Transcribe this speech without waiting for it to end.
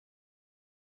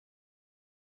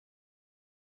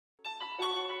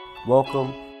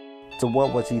Welcome to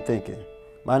What Was He Thinking?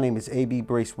 My name is A.B.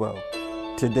 Bracewell.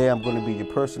 Today I'm going to be your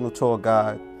personal tour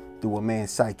guide through a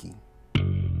man's psyche.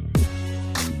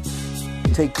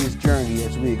 Take this journey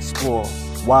as we explore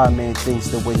why a man thinks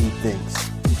the way he thinks,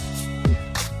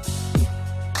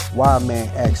 why a man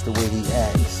acts the way he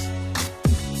acts,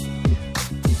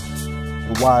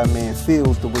 and why a man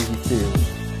feels the way he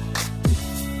feels.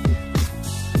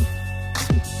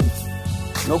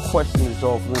 No question is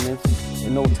off limits,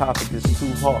 and no topic is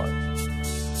too hard.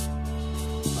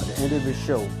 By the end of the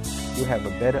show, you'll have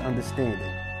a better understanding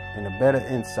and a better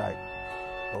insight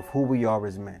of who we are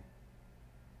as men.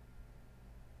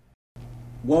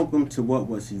 Welcome to What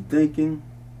Was He Thinking?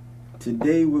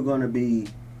 Today we're going to be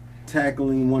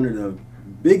tackling one of the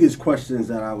biggest questions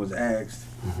that I was asked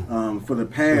for the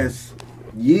past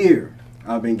year.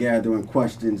 I've been gathering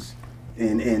questions,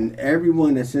 and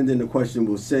everyone that sends in the question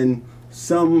will send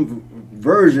some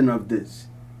version of this.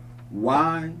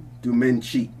 Why do men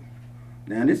cheat?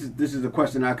 Now this is a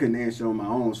question I couldn't answer on my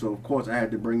own, so of course I had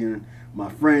to bring in my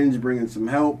friends, bring in some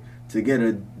help to get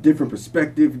a different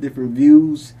perspective, different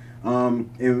views.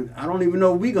 And I don't even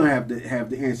know if we're gonna have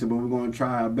the answer, but we're gonna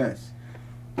try our best.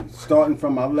 Starting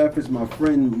from my left is my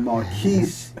friend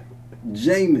Marquise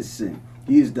Jameson.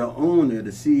 He is the owner,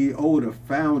 the CEO, the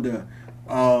founder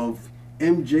of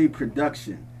MJ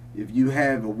Production. If you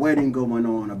have a wedding going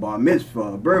on, a bar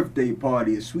mitzvah, a birthday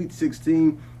party, a sweet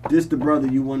 16, this the brother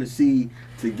you want to see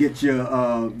to get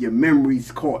your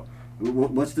memories caught.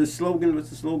 What's the slogan? What's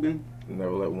the slogan?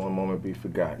 Never let one moment be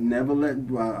forgotten. Never let,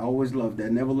 I always love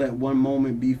that. Never let one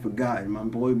moment be forgotten. My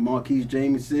boy Marquise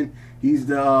Jameson, he's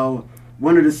the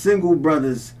one of the single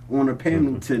brothers on the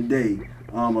panel today.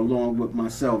 Along with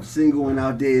myself, single and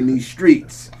out there in these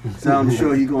streets. So I'm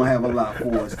sure he's going to have a lot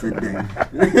for us today.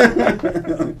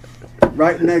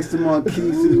 Right next to Marquise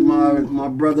is my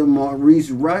brother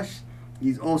Maurice Rush.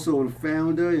 He's also the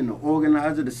founder and the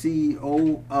organizer, the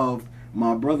CEO of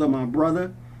My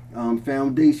Brother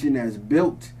Foundation that's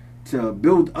built to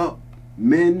build up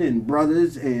men and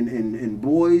brothers and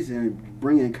boys and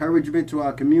bring encouragement to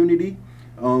our community.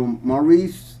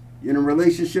 Maurice, in a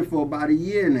relationship for about a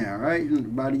year now, right?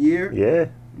 About a year? Yeah.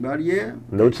 About a year?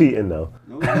 No cheating, though.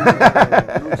 No cheating.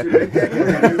 No cheating. Make that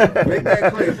clear. Make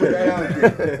that clear. Put that out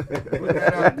there. Put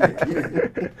that out there.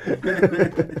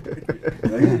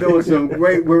 Yeah. He's doing some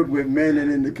great work with men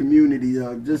and in the community.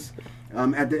 At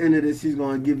the end of this, he's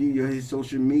going to give you his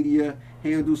social media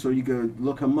handle so you can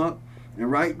look him up. And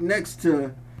right next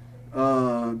to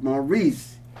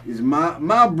Maurice is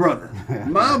my brother,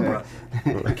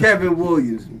 Kevin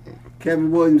Williams.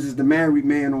 Kevin Williams is the married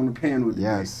man on the panel today.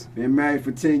 Yes. Been married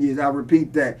for 10 years. I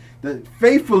repeat that. The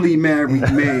faithfully married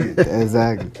man.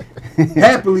 Exactly.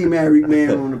 Happily married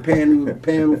man on the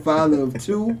panel, father of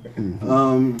two.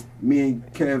 Me and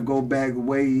Kev go back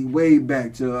way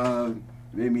back to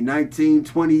maybe 19,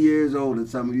 20 years old or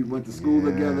something. We went to school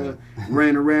together,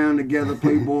 ran around together,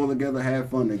 played ball together, had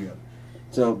fun together.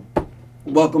 So,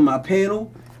 welcome my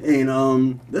panel.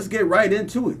 And let's get right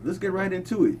into it.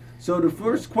 So the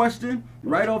first question,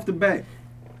 right off the bat,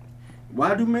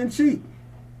 why do men cheat?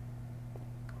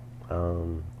 I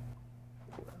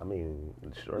mean,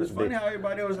 sure. It's funny how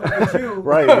everybody always look at you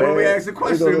right, when man. we ask a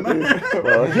question.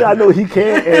 Well, yeah, I know he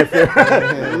can't answer.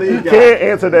 He can't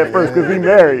answer that first because he's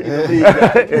married.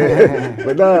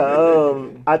 But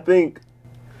I think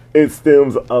it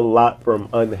stems a lot from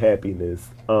unhappiness.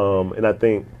 And I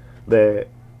think that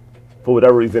for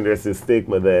whatever reason, there's this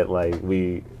stigma that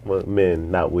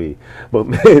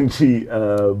men cheat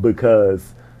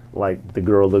because like the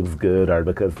girl looks good or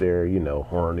because they're,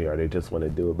 horny or they just want to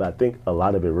do it. But I think a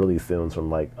lot of it really stems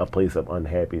from like a place of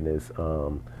unhappiness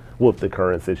with the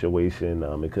current situation.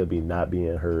 It could be not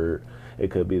being heard.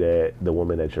 It could be that the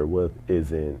woman that you're with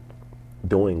isn't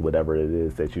doing whatever it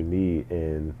is that you need,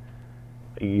 and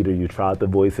either you try to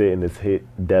voice it and it's hit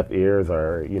deaf ears,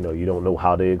 or you don't know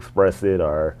how to express it,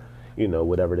 or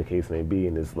whatever the case may be,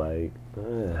 and it's like,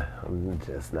 I'm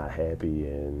just not happy,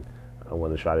 and I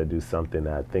want to try to do something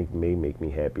that I think may make me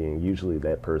happy, and usually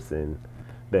that person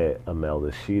that a male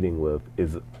is cheating with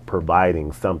is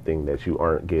providing something that you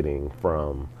aren't getting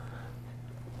from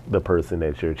the person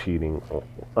that you're cheating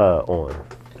on.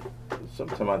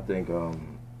 Sometimes I think,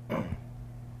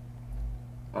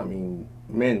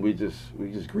 men, we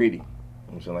just greedy.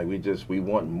 I'm saying, like, we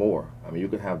want more. I mean, you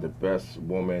can have the best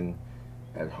woman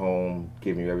at home,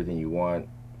 giving you everything you want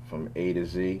from A to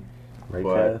Z, right,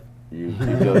 but you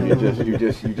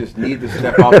just need to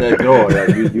step out that door. Like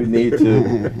you need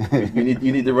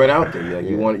to run out there. Like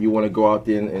you want to go out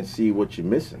there and see what you're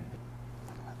missing.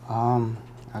 I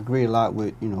agree a lot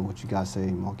with what you guys say,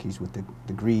 Marquise, with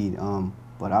the greed.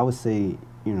 But I would say,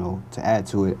 you know, to add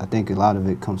to it, I think a lot of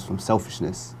it comes from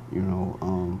selfishness. You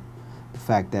know, the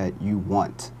fact that you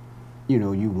want, you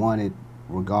know, you want it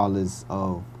regardless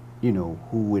of, you know,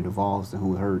 who it involves and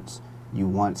who it hurts. You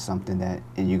want something that,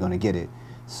 and you're gonna get it.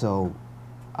 So,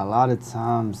 a lot of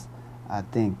times, I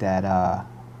think that,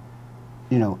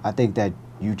 you know, I think that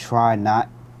you try not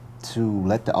to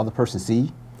let the other person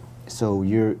see. So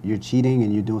you're cheating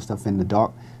and you're doing stuff in the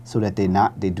dark so that they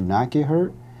do not get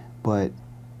hurt. But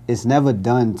it's never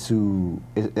done to.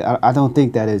 I don't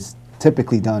think that it's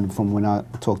typically done from when I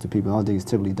talk to people. I don't think it's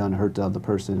typically done to hurt the other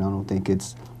person. I don't think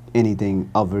it's anything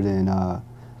other than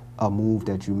a move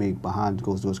that you make behind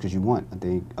closed doors because you want. I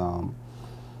think,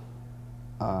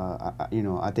 you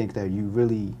know, I think that you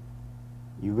really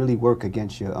work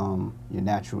against your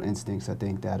natural instincts. I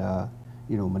think that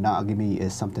you know, monogamy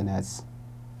is something that's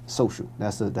social.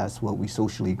 That's what we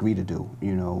socially agree to do.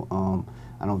 You know,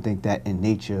 I don't think that in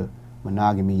nature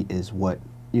monogamy is what,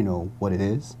 you know, what it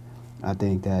is. I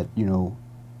think that, you know,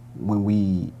 when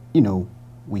we, you know,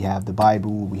 we have the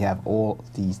Bible, we have all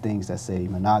these things that say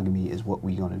monogamy is what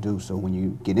we're going to do. So when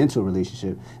you get into a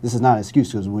relationship, this is not an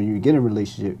excuse, because when you get in a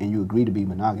relationship and you agree to be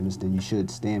monogamous, then you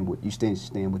should stand with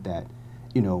that,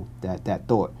 you know, that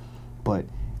thought. But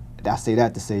I say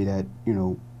that to say that, you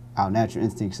know, our natural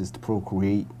instincts is to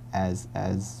procreate as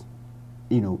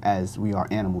you know, as we are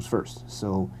animals first.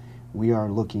 So we are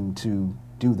looking to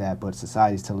do that, but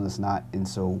society's telling us not, and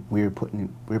so we're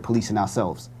policing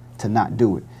ourselves to not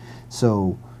do it.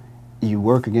 So you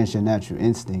work against your natural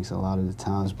instincts a lot of the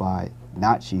times by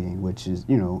not cheating, which is,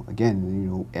 you know, again, you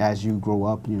know, as you grow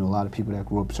up, you know, a lot of people that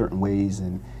grow up certain ways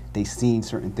and they've seen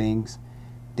certain things,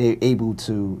 they're able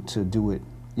to do it,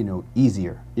 you know,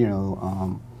 easier. You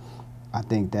know, I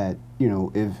think that, you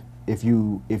know, if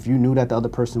you knew that the other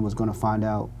person was going to find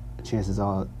out, chances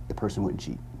are the person wouldn't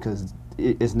cheat, because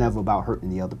it's never about hurting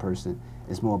the other person.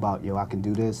 It's more about, yo, I can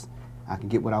do this, I can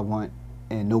get what I want,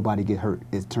 and nobody get hurt.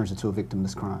 It turns into a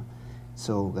victimless crime.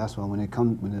 So that's why when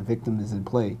the victim is in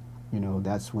play, you know,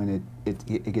 that's when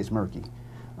it gets murky.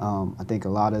 I think a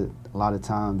lot of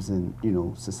times in, you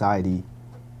know, society,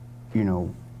 you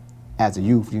know, as a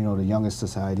youth, you know, the youngest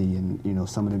society, and, you know,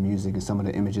 some of the music and some of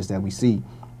the images that we see,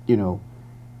 you know,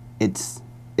 it's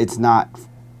not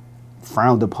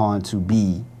frowned upon to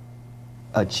be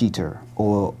a cheater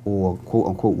or quote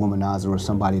unquote womanizer or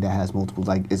somebody that has multiple,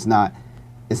 like, it's not,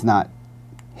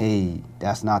 hey,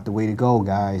 that's not the way to go,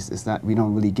 guys. It's not, we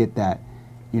don't really get that,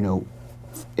 you know,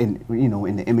 in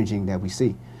the imaging that we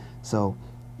see. So,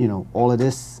 you know, all of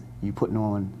this, you putting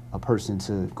on a person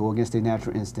to go against their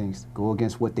natural instincts, go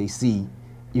against what they see,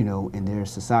 you know, in their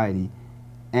society,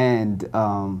 and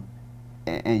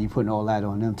you putting all that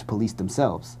on them to police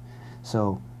themselves.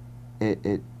 So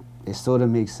it sort of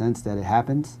makes sense that it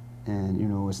happens, and, you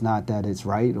know, it's not that it's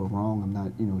right or wrong. I'm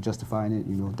not, you know, justifying it,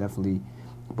 you know, definitely,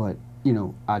 but, you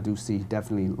know, I do see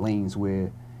definitely lanes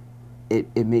where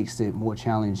it makes it more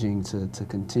challenging to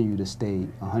continue to stay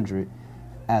 100,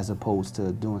 as opposed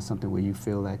to doing something where you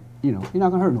feel that, you know, you're not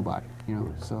gonna hurt nobody, you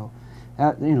know. So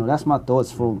that, you know, that's my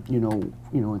thoughts from, you know,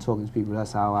 in talking to people.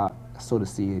 That's how I sort of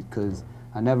see it, because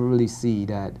I never really see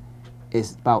that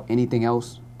it's about anything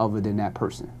else other than that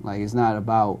person. Like, it's not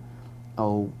about,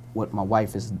 oh, what my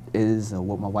wife is or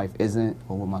what my wife isn't,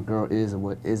 or what my girl is or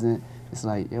what isn't. It's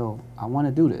like, yo, I want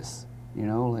to do this, you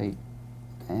know, like,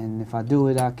 and if I do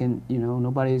it, I can, you know,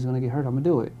 nobody's gonna get hurt. I'm gonna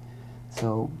do it.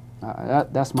 So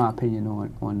that's my opinion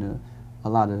on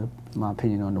my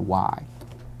opinion on the why.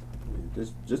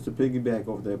 Just to piggyback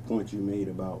off that point you made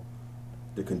about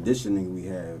the conditioning we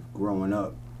have growing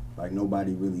up, like,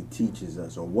 nobody really teaches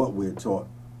us, or what we're taught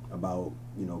about,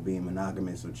 you know, being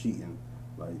monogamous or cheating.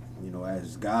 Like, you know,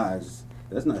 as guys,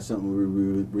 that's not something we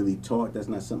were really taught. That's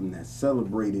not something that's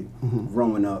celebrated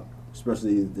growing up,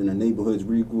 especially in the neighborhoods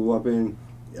we grew up in.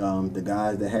 The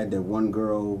guys that had that one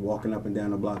girl walking up and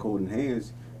down the block holding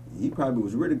hands, he probably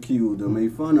was ridiculed or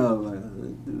made fun of,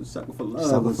 like, sucker for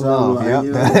love or something. Like,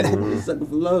 yep. You know, sucker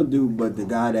for love dude. But the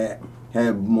guy that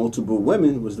had multiple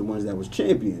women was the ones that was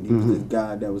championed. He was the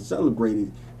guy that was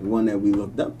celebrated, the one that we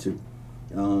looked up to.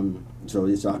 So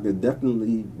I could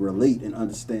definitely relate and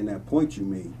understand that point you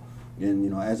made. And, you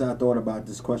know, as I thought about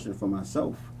this question for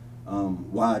myself,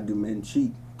 why do men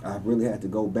cheat? I really had to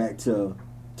go back to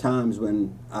times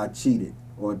when I cheated,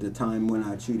 or the time when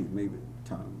I cheated. Maybe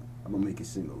time. I'm gonna make it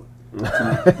singular.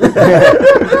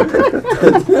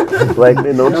 Black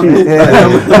men don't cheat.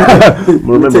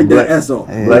 Remember, take that S off.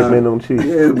 Black men don't cheat.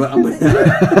 Yeah, but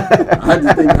I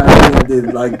just think I had to,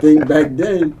 like, think back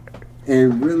then,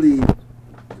 and really,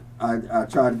 I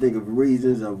tried to think of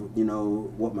reasons of, you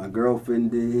know, what my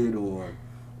girlfriend did, or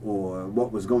or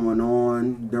what was going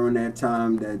on during that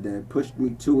time that pushed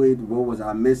me to it. What was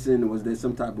I missing? Was there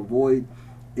some type of void?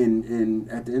 And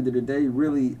at the end of the day,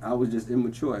 really, I was just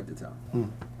immature at the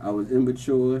time. I was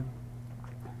immature.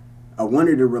 I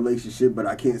wanted a relationship, but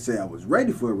I can't say I was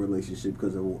ready for a relationship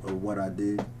because of what I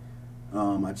did.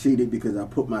 I cheated because I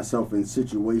put myself in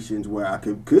situations where I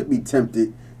could be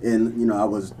tempted, and you know, I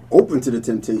was open to the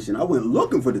temptation. I went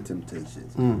looking for the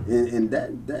temptations, and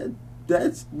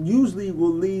that's usually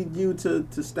will lead you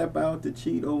to step out, to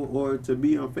cheat, or to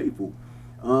be unfaithful.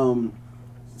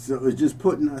 So it's just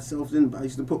putting ourselves in. I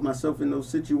used to put myself in those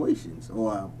situations,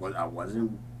 or I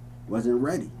wasn't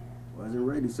ready. Wasn't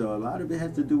ready. So a lot of it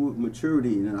has to do with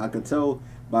maturity, and I could tell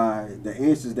by the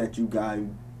answers that you guys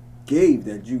gave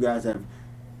that you guys have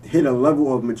hit a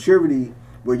level of maturity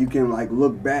where you can like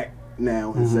look back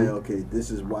now and say, okay, this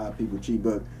is why people cheat.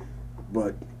 But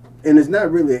and it's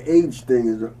not really an age thing;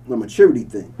 it's a maturity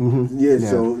thing. Yeah.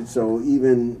 So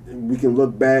even we can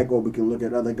look back, or we can look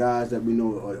at other guys that we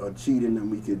know are cheating, and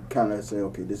we could kind of say,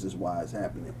 okay, this is why it's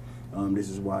happening. This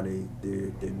is why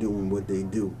they're doing what they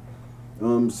do.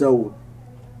 So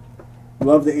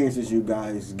love the answers you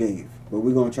guys gave, but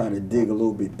we're gonna try to dig a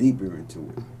little bit deeper into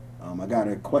it. I got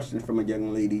a question from a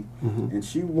young lady, and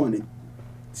she wanted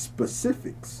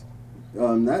specifics.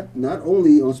 Not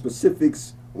only on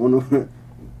specifics on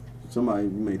somebody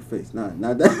made a face. Not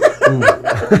that.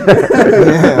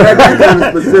 That kind of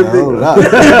specific.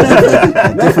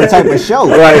 Different type of show,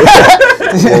 right?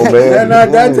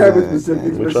 Not that type of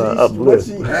specifics. But what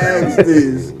she asked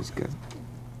is,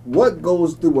 what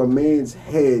goes through a man's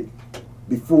head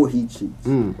before he cheats?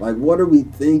 Like, what are we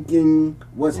thinking?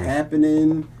 What's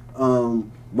happening?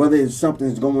 Whether it's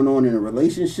something's going on in a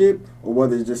relationship, or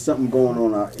whether it's just something going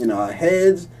on in our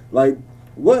heads. Like,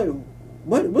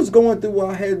 what's going through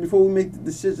our heads before we make the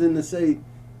decision to say,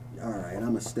 all right, I'm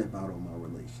gonna step out on my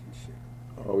relationship?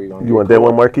 You want that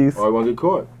one, Marquise? Or we gonna get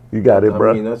caught? You got it,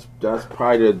 bro. I mean, that's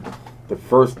probably the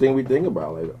first thing we think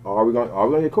about. Like, are we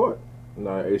gonna get caught?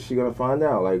 Now, is she gonna find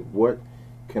out? Like, what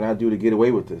can I do to get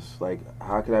away with this? Like,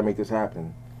 how can I make this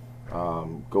happen?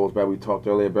 Goes back, we talked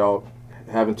earlier about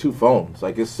having two phones.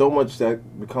 Like, it's so much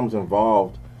that becomes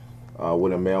involved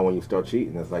with a male when you start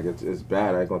cheating. It's like it's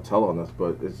bad. I ain't gonna tell on us,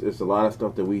 but it's a lot of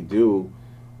stuff that we do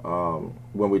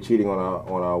when we're cheating on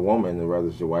our woman, whether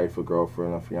it's your wife or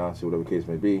girlfriend or fiance, whatever the case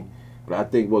may be. But I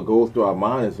think what goes through our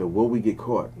mind is, will we get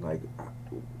caught? Like,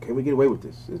 can we get away with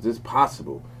this? Is this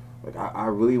possible? Like, I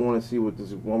really want to see what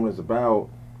this woman is about,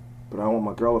 but I want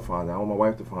my girl to find out. I want my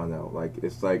wife to find out. Like,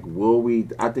 it's like, will we?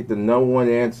 I think the number one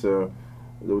answer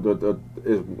is,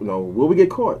 will we get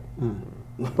caught?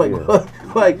 Like,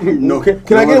 no, can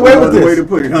I get away with this? Way to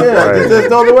put it, huh? Yeah, there's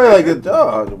no other way. Like,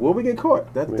 will we get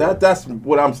caught?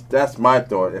 That's my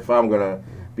thought. If I'm gonna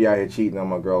be out here cheating on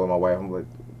my girl or my wife, I'm like,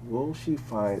 will she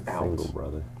find out? Single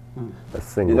brother. That's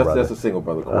a single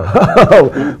brother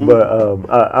question. But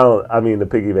I mean, to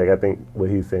piggyback, I think what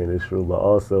he's saying is true. But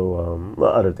also,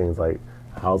 other things like,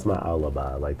 how's my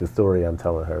alibi? Like, the story I'm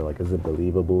telling her, like, is it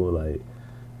believable? Like,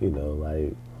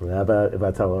 like, if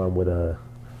I tell her I'm with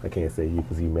I can't say you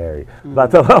because you married. If I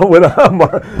tell her I'm with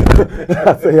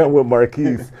I say I'm with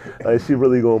Marquise, she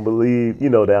really gonna believe,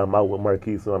 that I'm out with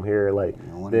Marquise, so I'm here. Like,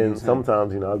 then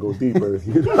sometimes, I'll go deeper.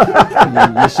 You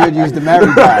should use the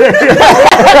married guy.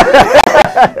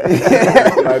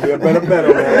 Might be a better man.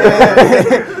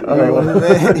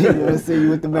 You want to see you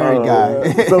with the married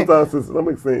guy. Sometimes, to some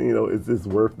extent, is this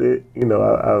worth it?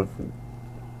 I've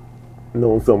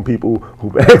known some people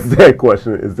who've asked that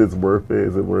question: is this worth it?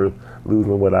 Is it worth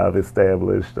losing what I've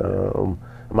established? Am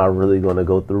I really going to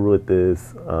go through with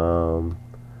this?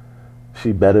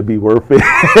 She better be worth it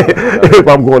if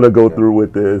I'm going to go through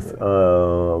with this.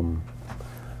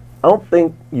 I don't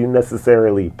think you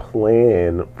necessarily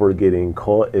plan for getting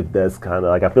caught, if that's kind of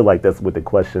like, I feel like that's what the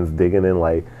question's digging in,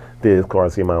 like, this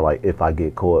cross your mind, like, if I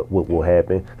get caught, what will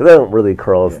happen? Because that don't really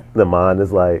cross the mind.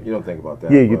 It's like, you don't think about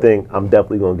that. Yeah, you think, I'm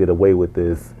definitely going to get away with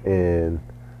this, and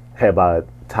have I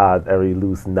tied every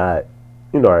loose knot,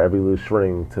 or every loose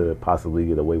string to possibly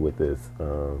get away with this?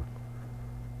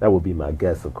 That would be my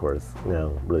guess, of course. Now, I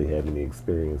don't really have any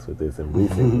experience with this in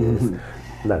recent years.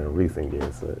 Not in recent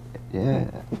years, but...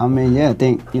 Yeah, I mean, I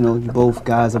think, both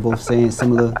guys are both saying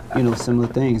similar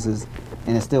things,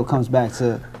 and it still comes back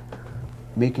to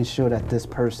making sure that this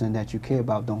person that you care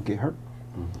about don't get hurt.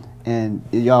 And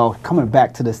y'all coming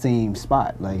back to the same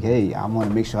spot, like, hey, I want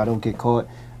to make sure I don't get caught.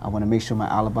 I want to make sure my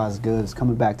alibi is good. It's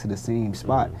coming back to the same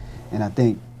spot. And I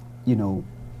think,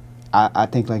 I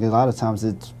think like a lot of times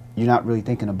you're not really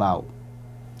thinking about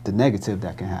the negative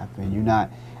that can happen.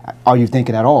 Are you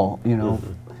thinking at all,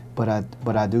 But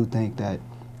I do think that,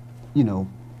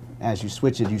 as you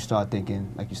switch it, you start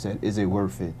thinking, like you said, is it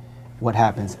worth it? What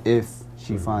happens if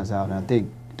she finds out? And I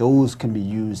think those can be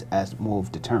used as more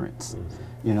of deterrents.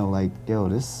 You know, like, yo,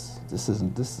 this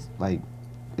is like,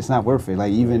 it's not worth it.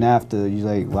 Like, even after you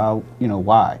like, well, you know,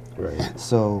 why? Right.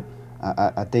 So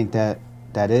I think that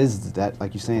is,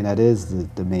 like you're saying, that is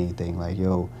the main thing. Like,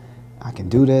 yo, I can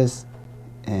do this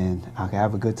and I can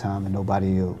have a good time and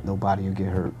nobody will get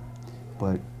hurt.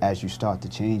 But as you start to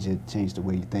change the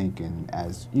way you think, and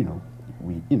as, you know,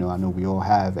 I know we all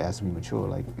have as we mature,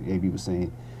 like A.B. was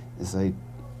saying, it's like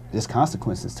there's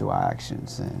consequences to our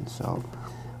actions. And so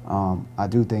I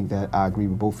do think that I agree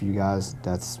with both of you guys.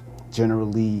 That's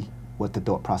generally what the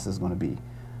thought process is going to be.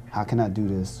 How can I do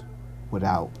this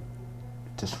without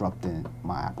disrupting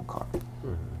my apple cart?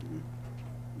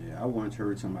 Yeah, I once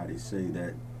heard somebody say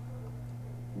that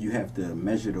you have to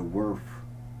measure the worth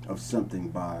of something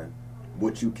by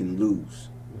what you can lose,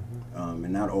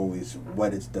 and not always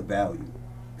what is the value.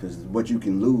 Because what you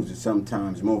can lose is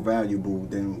sometimes more valuable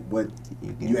than what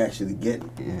you actually get.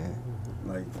 Yeah.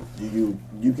 Like you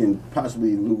can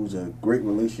possibly lose a great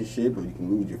relationship, or you can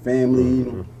lose your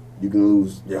family. You can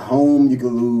lose your home. You can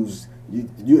lose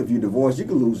you if you're divorced. You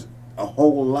can lose a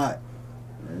whole lot.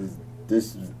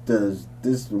 This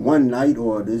one night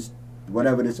or this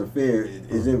whatever this affair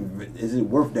is it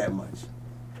worth that much?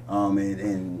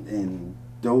 And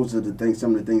those are the things,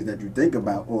 some of the things that you think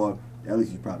about, or at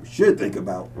least you probably should think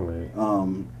about,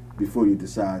 before you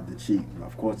decide to cheat.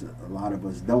 Of course, a lot of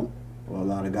us don't, or a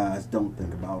lot of guys don't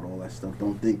think about all that stuff.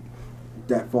 Don't think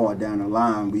that far down the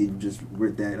line. We just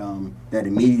with that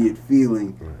immediate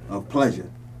feeling of pleasure.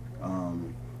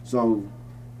 So,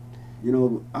 you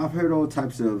know, I've heard all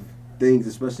types of things,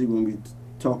 especially when we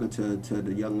talking to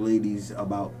the young ladies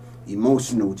about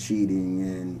emotional cheating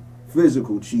and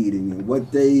physical cheating and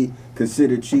what they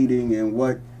consider cheating and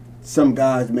what some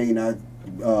guys may not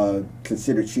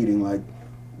consider cheating. Like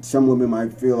some women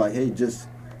might feel like, hey, just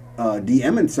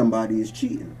DMing somebody is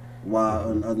cheating,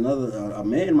 while a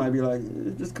man might be like,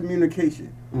 it's just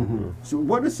communication. So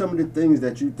what are some of the things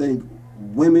that you think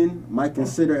women might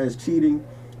consider as cheating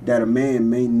that a man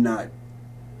may not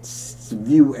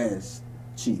view as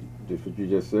cheating? Just what you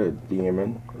just said,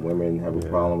 DMing. Women have a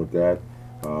problem with that.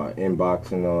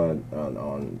 Inboxing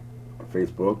on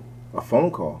Facebook. A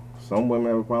phone call. Some women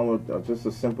have a problem with just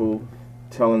a simple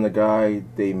telling the guy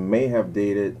they may have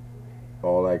dated,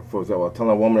 or like, for example,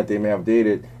 telling a woman that they may have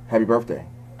dated, happy birthday.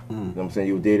 You know what I'm saying?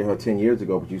 You dated her 10 years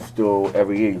ago, but you still,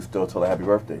 every year, you still tell her happy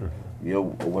birthday. You know,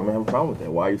 women have a problem with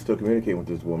that. Why are you still communicating with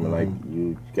this woman? Like,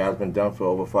 you guys been done for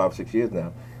over 5-6 years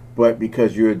now. But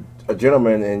because you're a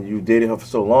gentleman and you dated her for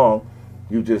so long,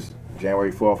 you just,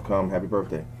 January 4th come, happy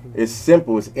birthday. It's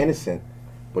simple, it's innocent,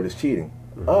 but it's cheating.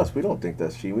 Us, we don't think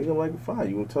that's cheating. We don't like, fine,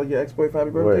 you want to tell your ex-boyfriend happy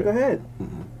birthday, go ahead.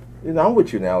 You know, I'm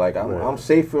with you now. Like, I'm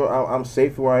safe where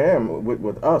I am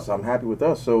with us. I'm happy with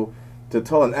us. So to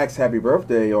tell an ex happy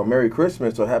birthday or Merry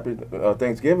Christmas or happy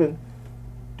Thanksgiving,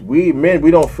 we men,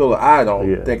 we don't feel, I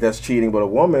don't think that's cheating, but a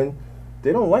woman,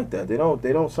 they don't like that. They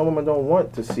don't, some women don't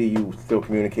want to see you still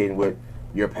communicating with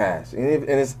your past. And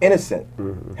it's innocent.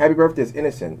 Happy birthday is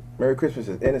innocent. Merry Christmas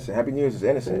is innocent. Happy New Year's is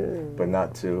innocent, but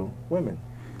not to women.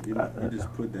 You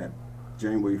just put that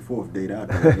January 4th date out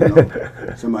there. You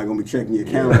know, somebody gonna be checking your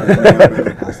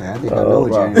calendar. I think I know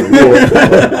what January.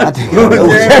 I think I know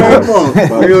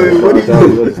what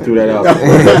January. Let's do that out.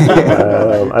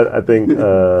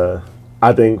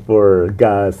 I think for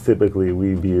guys, typically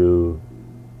we view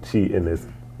cheating as,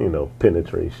 you know,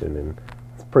 penetration, and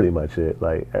it's pretty much it.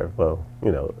 Like, well,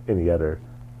 you know, any other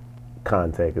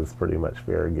contact is pretty much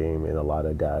fair game in a lot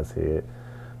of guys' head,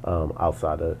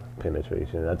 outside of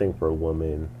penetration. I think for a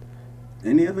woman,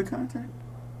 any other contact?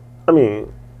 I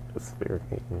mean, it's fair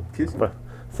game. Kissing? But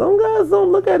some guys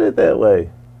don't look at it that way.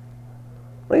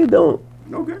 They don't.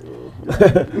 Okay.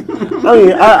 I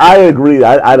mean, I agree.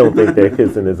 I don't think that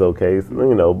kissing is okay.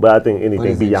 You know, but I think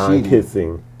anything beyond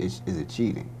kissing. Is it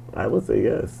cheating? I would say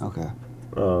yes. Okay.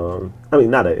 I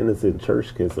mean, not an innocent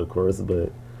church kiss, of course,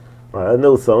 but I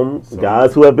know some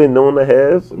guys who have been known to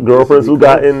have girlfriends who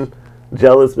gotten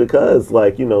jealous because,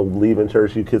 like, you know, leaving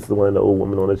church, you kiss the old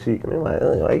woman on the cheek, and they're like,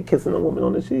 oh, why are you kissing a woman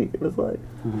on the cheek? And it's like,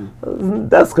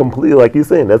 that's completely, like you're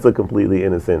saying, that's a completely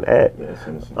innocent act. Yeah, it's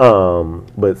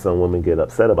innocent. But some women get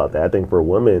upset about that. I think for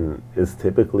women, it's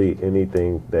typically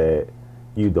anything that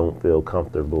you don't feel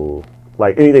comfortable,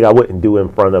 like anything I wouldn't do in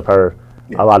front of her.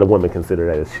 A lot of women consider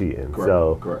that as cheating. Correct.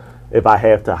 So if I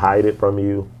have to hide it from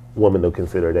you, women will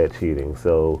consider that cheating.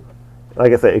 So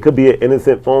like I said, it could be an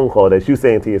innocent phone call that you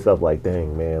saying to yourself, like,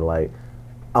 dang, man, like,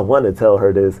 I want to tell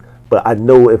her this, but I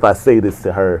know if I say this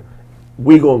to her,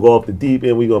 we gonna go off the deep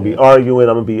end. We gonna be arguing.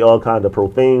 I'm gonna be all kind of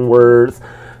profane words.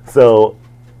 So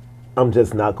I'm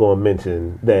just not gonna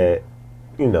mention that,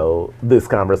 you know, this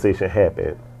conversation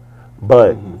happened.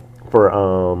 But for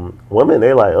women,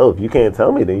 they're like, oh, if you can't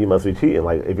tell me, then you must be cheating.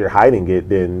 Like, if you're hiding it,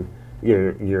 then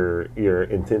your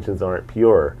intentions aren't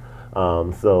pure.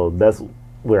 So that's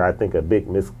where I think a big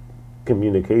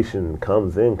miscommunication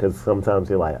comes in, because sometimes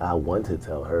you're like, I want to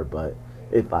tell her, but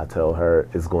if I tell her,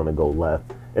 it's going to go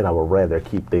left, and I would rather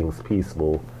keep things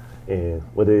peaceful. And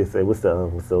what do they say? What's the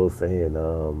old saying?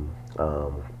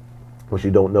 What you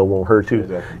don't know won't hurt you.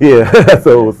 Exactly. Yeah, that's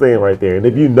what I was saying right there. And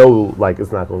if you know, like,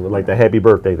 it's not going to, like the happy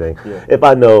birthday thing. Yeah. If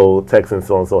I know texting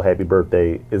so-and-so happy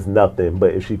birthday is nothing,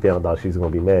 but if she found out, she's going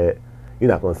to be mad, you're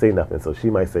not going to say nothing. So she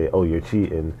might say, oh, you're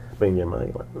cheating. But in your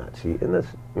mind, like, not cheating. That's,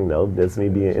 you know, that's me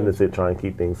being innocent, trying to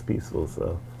keep things peaceful.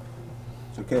 So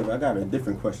Kev, I got a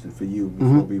different question for you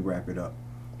before we wrap it up.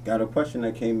 Got a question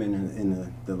that came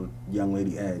in the young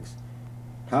lady asked,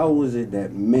 how is it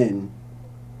that men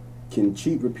can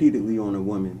cheat repeatedly on a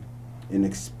woman and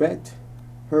expect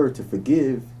her to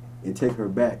forgive and take her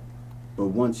back, but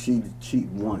once she cheat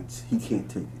once, he can't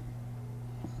take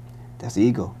it? That's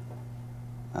ego.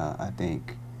 I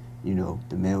think, you know,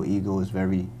 the male ego is a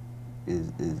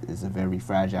very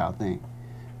fragile thing.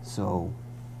 So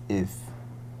if,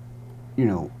 you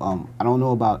know, I don't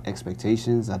know about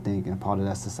expectations. I think in part of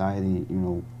that society,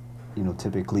 you know,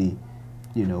 typically,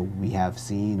 you know, we have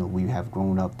seen, or we have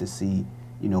grown up to see,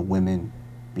 you know, women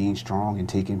being strong and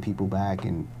taking people back,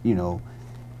 and, you know,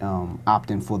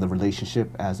 opting for the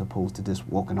relationship as opposed to just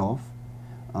walking off.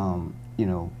 You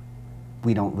know,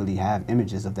 we don't really have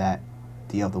images of that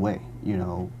the other way, you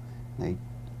know, like,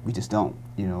 we just don't,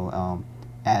 you know.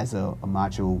 As a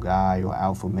macho guy or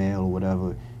alpha male or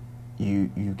whatever,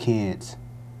 you can't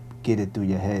get it through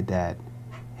your head that,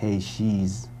 hey,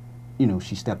 she's, you know,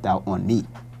 she stepped out on me,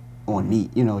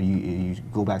 you know. You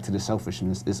go back to the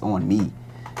selfishness, it's on me.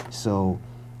 So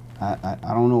I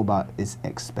don't know about it's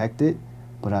expected,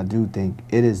 but I do think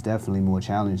it is definitely more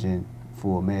challenging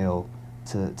for a male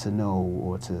to know,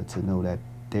 or to know that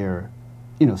their,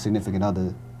 you know, significant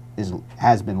other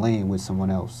has been laying with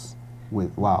someone else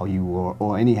while you,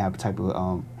 or any type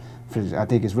of I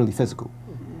think it's really physical.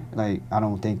 Like, I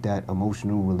don't think that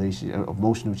emotional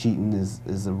cheating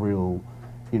is a real,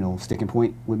 you know, sticking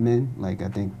point with men. Like, I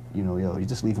think, you know, you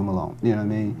just leave him alone. You know what I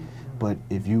mean? But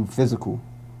if you physical,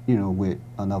 you know, with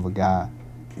another guy,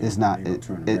 it's not.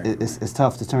 It's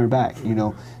tough to turn back. You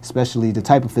know, especially the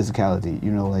type of physicality.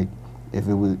 You know, like, if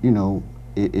it was, you know,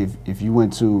 if you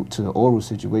went to the oral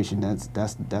situation, that's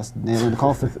nail in the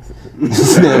coffin.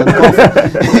 Nail in the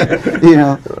coffin. You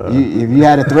know, if you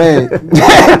had a thread,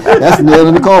 that's nail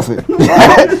in the coffin.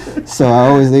 So I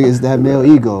always think it's that male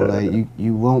ego. Like,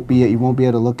 you won't be able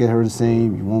to look at her the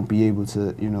same. You won't be able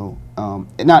to, you know,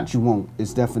 not you won't.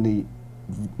 It's definitely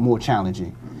more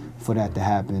challenging for that to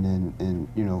happen, and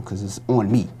you know, because it's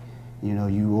on me. You know,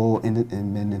 you all and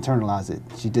internalize it.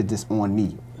 She did this on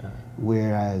me,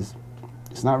 whereas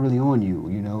it's not really on you.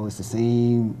 You know, it's the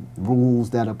same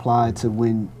rules that apply to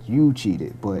when you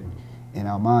cheated, but in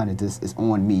our mind, it's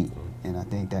on me, and I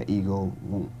think that ego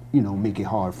won't, you know, make it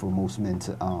hard for most men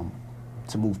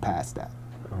to move past that.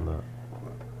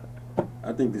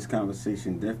 I think this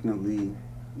conversation definitely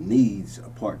needs a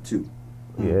part 2.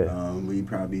 yeah, We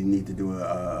probably need to do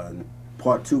a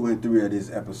part 2 and 3 of this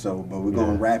episode, but we're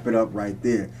gonna wrap it up right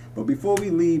there. But before we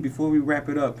wrap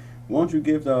it up, why don't you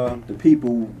give the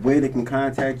people where they can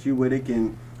contact you, where they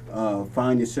can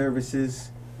find your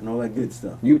services and all that good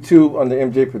stuff? YouTube under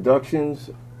MJ Productions.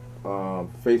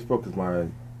 Facebook is my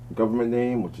government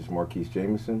name, which is Marquise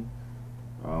Jameson.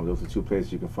 Those are 2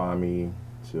 places you can find me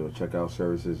to check out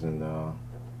services, and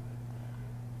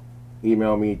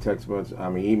email me,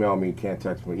 email me, can't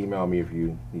text me, email me if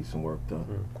you need some work done.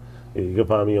 Yeah, you can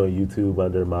find me on YouTube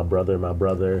under my brother.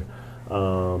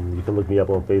 You can look me up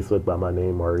on Facebook by my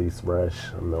name, Maurice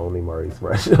Rush. I'm the only Maurice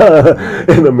Rush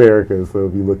in America, so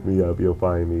if you look me up, you'll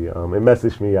find me. And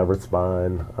message me, I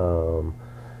respond. Or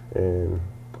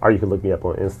you can look me up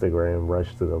on Instagram,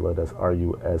 Rush to the Let. That's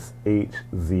RUSHZILLA.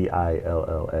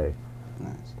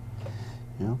 Nice.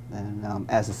 You know, and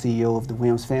as a CEO of the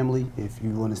Williams family, if you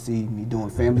want to see me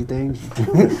doing family things,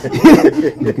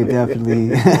 you can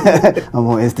definitely. I'm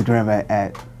on Instagram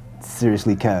at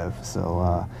Seriously Kev.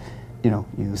 So, you know,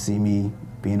 you'll see me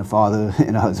being a father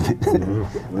and a husband.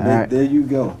 Well, there you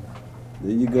go.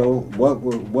 There you go.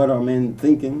 What are men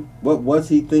thinking? What was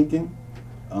he thinking?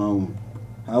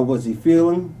 How was he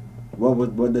feeling?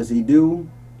 What does he do?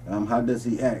 How does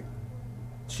he act?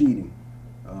 Cheating.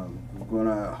 We're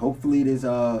gonna hopefully this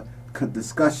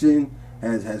discussion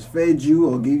has fed you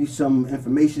or give you some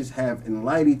information, have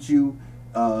enlightened you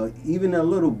even a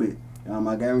little bit.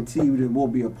 I guarantee you there will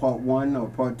be a part 1 or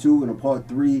part 2 and a part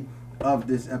 3 of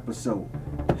this episode.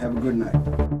 Have a good night.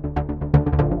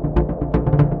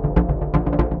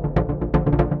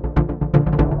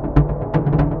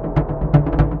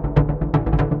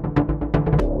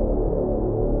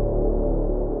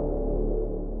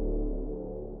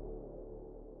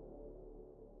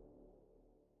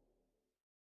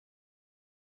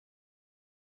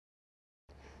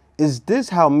 Is this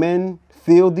how men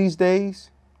feel these days?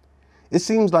 It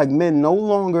seems like men no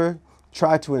longer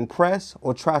try to impress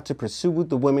or try to pursue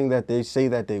the women that they say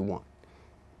that they want.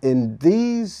 In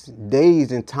these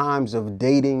days and times of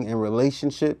dating and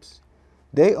relationships,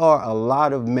 there are a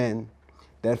lot of men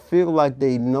that feel like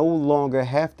they no longer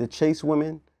have to chase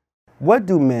women. What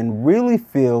do men really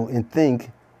feel and think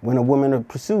when a woman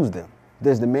pursues them?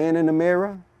 There's the man in the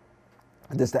mirror,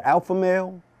 there's the alpha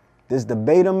male, there's the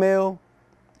beta male,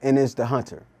 and it's the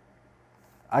hunter.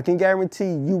 I can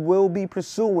guarantee you will be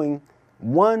pursuing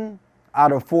 1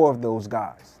 out of 4 of those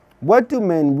guys. What do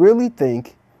men really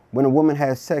think when a woman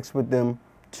has sex with them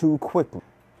too quickly?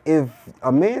 If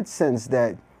a man senses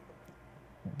that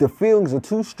the feelings are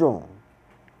too strong,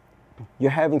 you're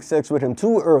having sex with him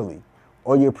too early,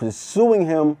 or you're pursuing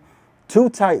him too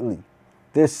tightly,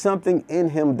 there's something in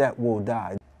him that will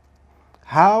die.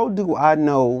 How do I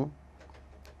know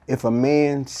if a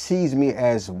man sees me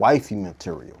as wifey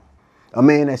material? A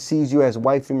man that sees you as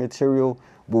wifey material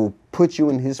will put you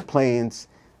in his plans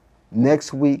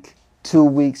next week, 2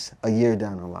 weeks, a year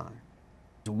down the line.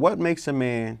 What makes a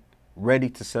man ready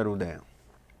to settle down?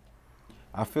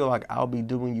 I feel like I'll be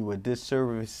doing you a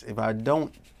disservice if I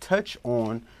don't touch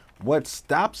on what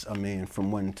stops a man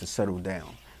from wanting to settle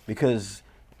down. Because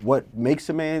what makes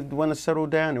a man want to settle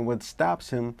down and what stops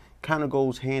him kind of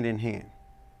goes hand in hand.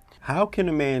 How can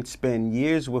a man spend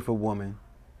years with a woman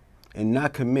and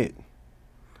not commit,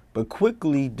 but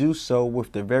quickly do so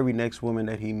with the very next woman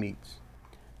that he meets?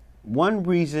 One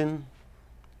reason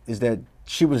is that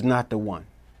she was not the one.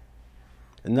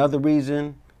 Another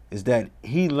reason is that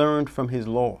he learned from his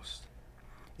loss.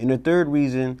 And the third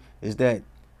reason is that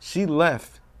she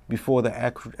left before the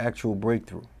actual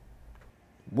breakthrough.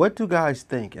 What do guys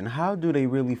think and how do they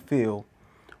really feel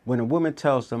when a woman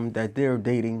tells them that they're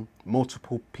dating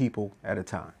multiple people at a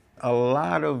time? A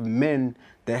lot of men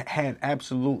that had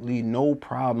absolutely no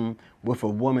problem with a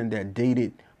woman that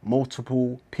dated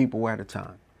multiple people at a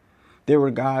time. There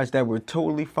were guys that were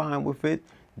totally fine with it.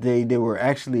 They were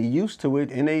actually used to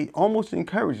it and they almost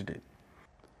encouraged it.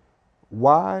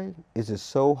 Why is it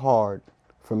so hard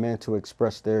for men to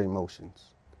express their emotions?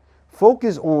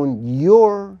 Focus on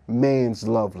your man's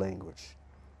love language.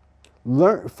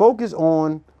 Focus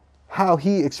on how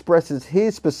he expresses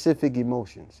his specific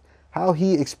emotions, how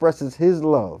he expresses his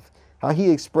love, how he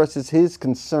expresses his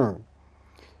concern.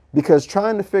 Because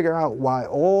trying to figure out why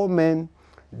all men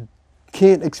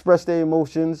can't express their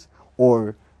emotions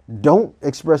or don't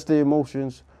express their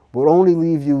emotions will only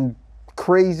leave you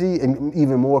crazy and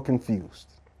even more confused.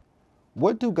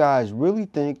 What do guys really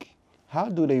think? How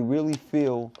do they really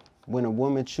feel when a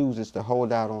woman chooses to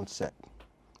hold out on sex?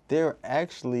 There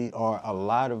actually are a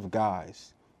lot of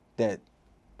guys that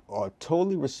are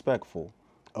totally respectful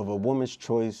of a woman's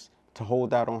choice to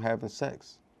hold out on having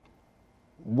sex.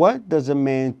 What does a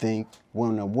man think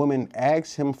when a woman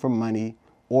asks him for money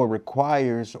or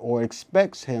requires or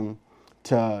expects him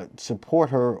to support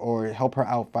her or help her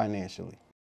out financially?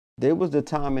 There was a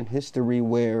time in history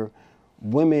where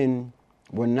women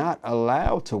were not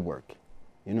allowed to work.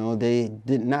 You know, they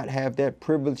did not have that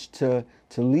privilege to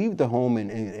leave the home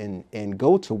and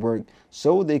go to work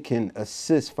so they can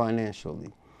assist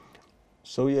financially.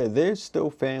 So yeah, there's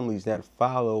still families that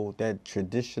follow that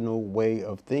traditional way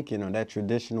of thinking or that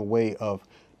traditional way of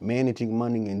managing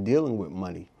money and dealing with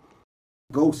money.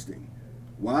 Ghosting.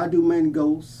 Why do men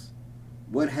ghost?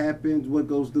 What happens? What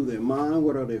goes through their mind?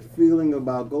 What are they feeling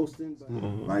about ghosting?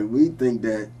 Mm-hmm. Like, we think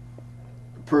that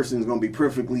the person is going to be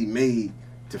perfectly made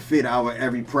to fit our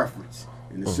every preference.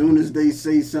 And as soon as they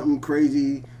say something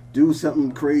crazy, do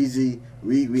something crazy,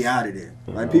 we out of there.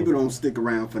 Like, people don't stick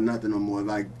around for nothing no more.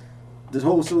 Like, this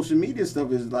whole social media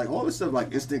stuff is like, all this stuff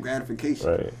like instant gratification.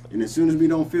 Right. And as soon as we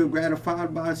don't feel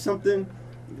gratified by something,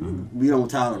 we don't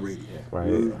tolerate it.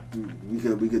 Right.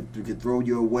 We could throw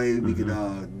you away. We could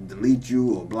delete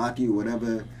you or block you or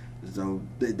whatever. So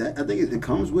I think it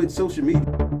comes with social media.